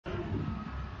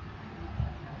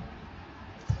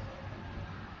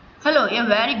A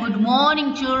very good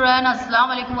morning, children.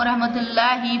 Assalamu alaikum wa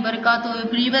rahmatullahi wa barakatuh.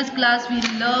 Previous class we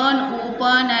learn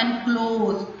open and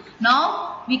close.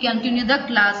 Now we continue the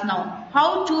class now.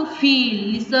 How to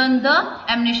feel? Listen the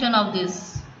ammunition of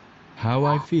this. How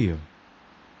I feel.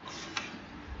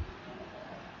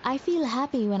 I feel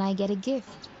happy when I get a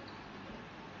gift.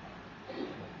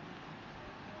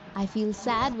 I feel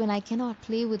sad when I cannot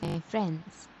play with my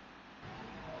friends.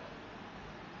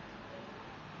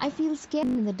 I feel scared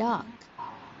in the dark.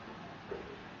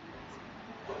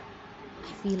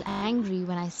 I feel angry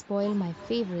when I spoil my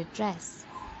favorite dress.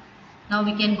 Now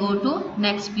we can go to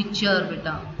next picture,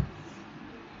 beta.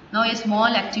 Now a small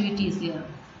activity is here.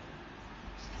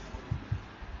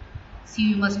 See,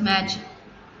 you must match.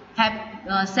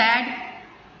 Sad.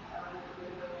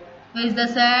 Where is the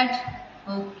sad?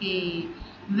 Okay.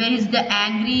 Where is the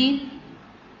angry?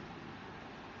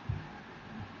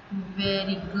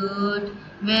 Very good.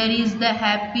 Where is the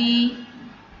happy?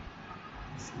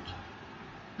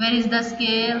 Where is the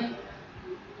scare?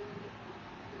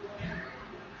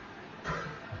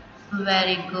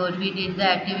 Very good. We did the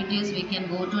activities. We can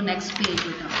go to next page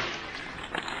now.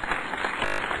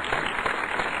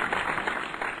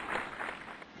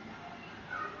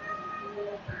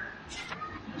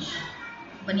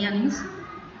 Baniya means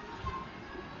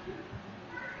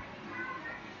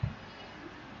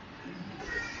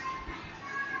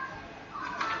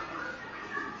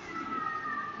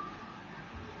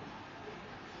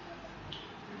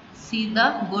see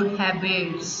the good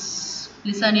habits.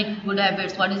 Listen it, good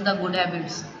habits. What is the good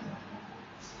habits?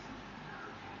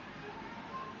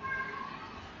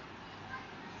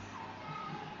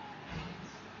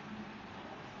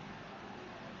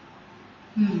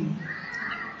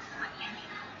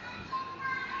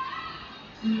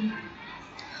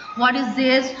 What is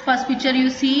this first picture you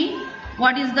see?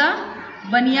 What is the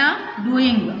Baniya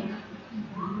doing?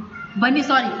 Bunny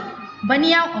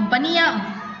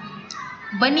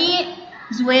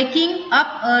is waking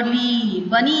up early.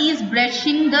 Bunny is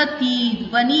brushing the teeth.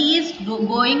 Bunny is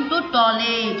going to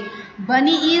toilet.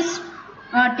 Bunny is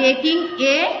taking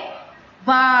a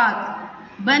bath.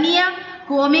 Bunny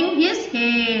combing his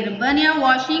hair. Bunny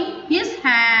washing his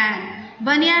hand.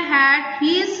 Bunny had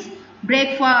his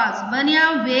breakfast. Bunny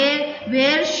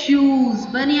wear shoes.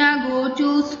 Bunny go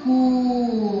to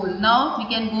school. Now we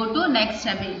can go to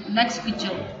next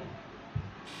picture.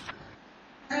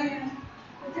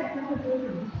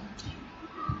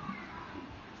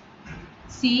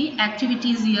 See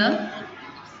activities here.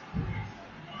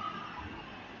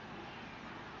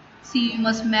 See, you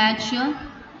must match,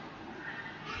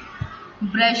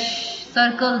 brush,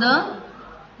 circle the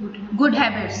good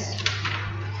habits.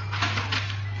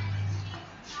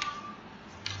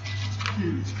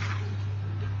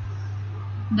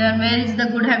 Then where is the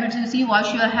good habits? You see,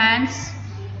 wash your hands,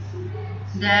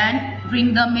 then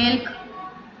drink the milk,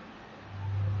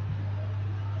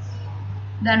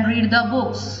 then read the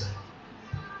books.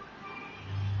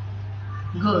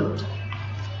 Good.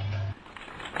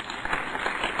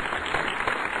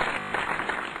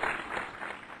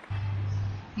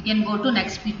 We can go to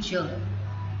next picture.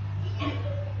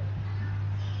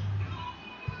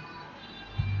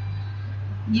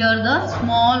 Here the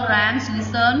small rams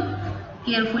listen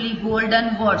carefully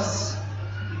golden words.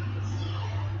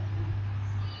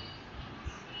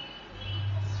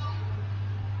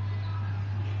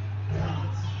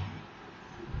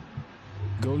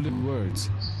 Golden words.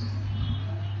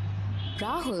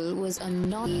 Rahul was a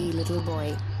naughty little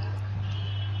boy.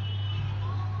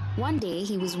 One day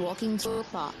he was walking through a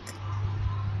park.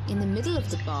 In the middle of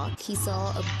the park, he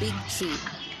saw a big tree.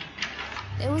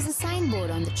 There was a signboard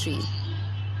on the tree.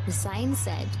 The sign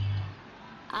said,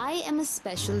 "I am a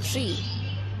special tree.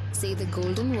 Say the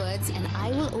golden words and I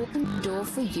will open the door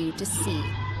for you to see."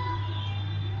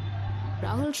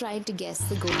 Rahul tried to guess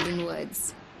the golden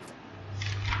words.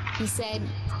 He said,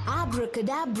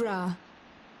 "Abracadabra,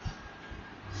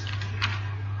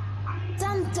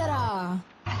 Tantara,"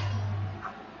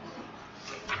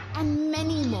 and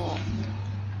many more.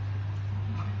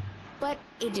 But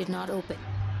it did not open.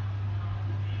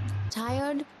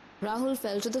 Tired, Rahul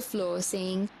fell to the floor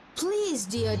saying, "Please,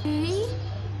 dear tree."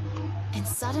 And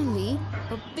suddenly,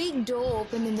 a big door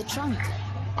opened in the trunk.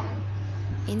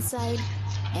 Inside,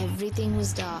 everything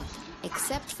was dark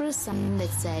except for a sign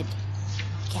that said,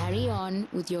 "Carry on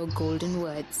with your golden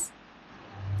words."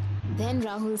 Then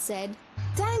Rahul said,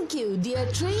 "Thank you, dear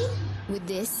tree." With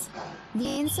this,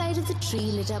 the inside of the tree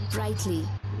lit up brightly,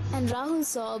 and Rahul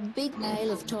saw a big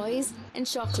pile of toys and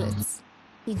chocolates.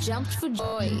 He jumped for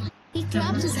joy. He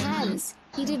clapped his hands.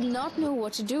 He did not know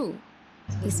what to do.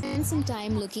 He spent some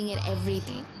time looking at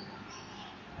everything.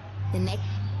 The next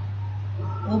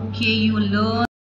Okay, you learn